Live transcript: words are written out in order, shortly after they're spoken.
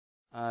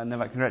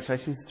Novak,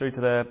 congratulations through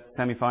to the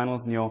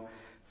semi-finals and your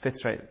fifth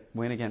straight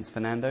win against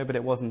Fernando, but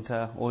it wasn't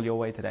all your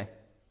way today.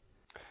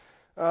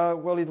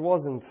 Well, it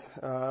wasn't.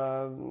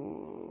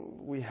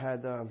 We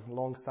had a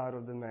long start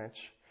of the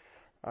match.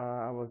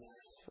 I was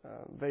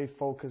very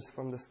focused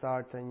from the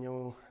start. I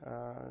knew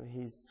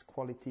his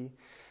quality,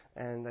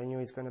 and I knew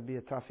it's going to be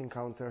a tough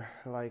encounter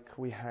like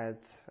we had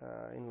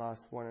in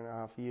last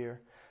 1.5 years.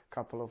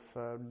 Couple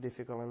of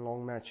difficult and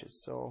long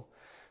matches. So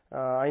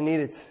I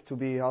needed to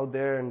be out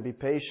there and be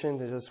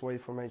patient and just wait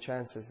for my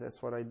chances.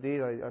 That's what I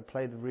did. I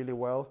played really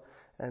well.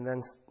 And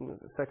then the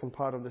second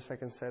part of the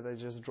second set, I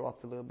just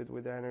dropped a little bit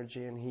with the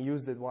energy, and he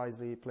used it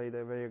wisely. He played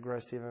a very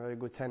aggressive and very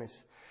good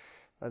tennis.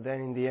 But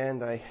then in the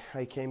end,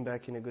 I came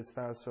back in a good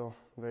style, so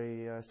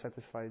very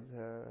satisfied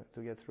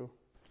to get through.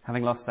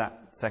 Having lost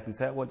that second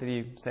set, what did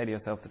you say to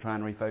yourself to try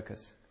and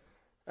refocus?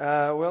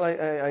 Well,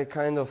 I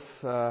kind of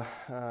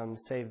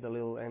saved a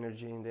little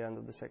energy in the end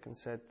of the second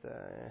set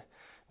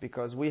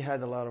because we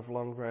had a lot of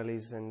long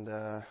rallies and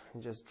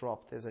just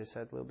dropped, as I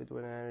said, a little bit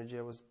with energy.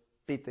 I was a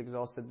bit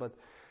exhausted, but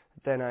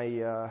then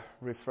I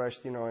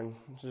refreshed, and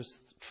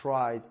just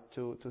tried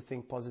to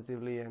think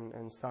positively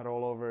and start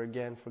all over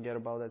again, forget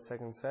about that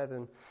second set,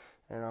 and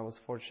I was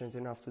fortunate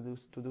enough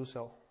to do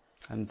so.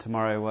 And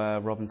tomorrow,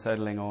 Robin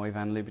Soderling or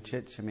Ivan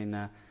Lubicic,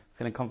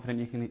 feeling confident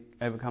you can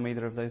overcome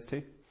either of those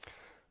two?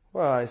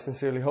 Well, I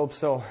sincerely hope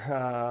so.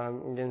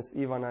 Against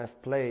Ivan,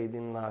 I've played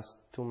in the last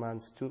 2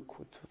 months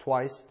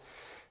twice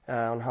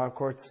on hard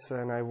courts,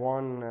 and I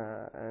won.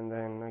 And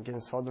then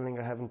against Soderling,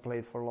 I haven't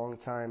played for a long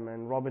time.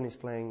 And Robin is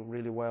playing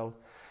really well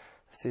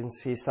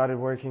since he started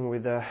working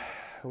with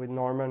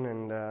Norman,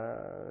 and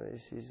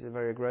he's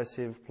very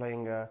aggressive,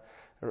 playing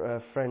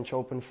French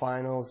Open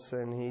finals,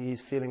 and he's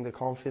feeling the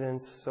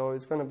confidence. So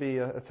it's going to be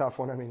a tough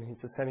one.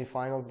 It's a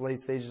semi-finals, late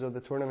stages of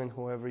the tournament.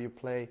 Whoever you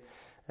play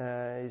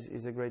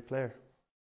is a great player.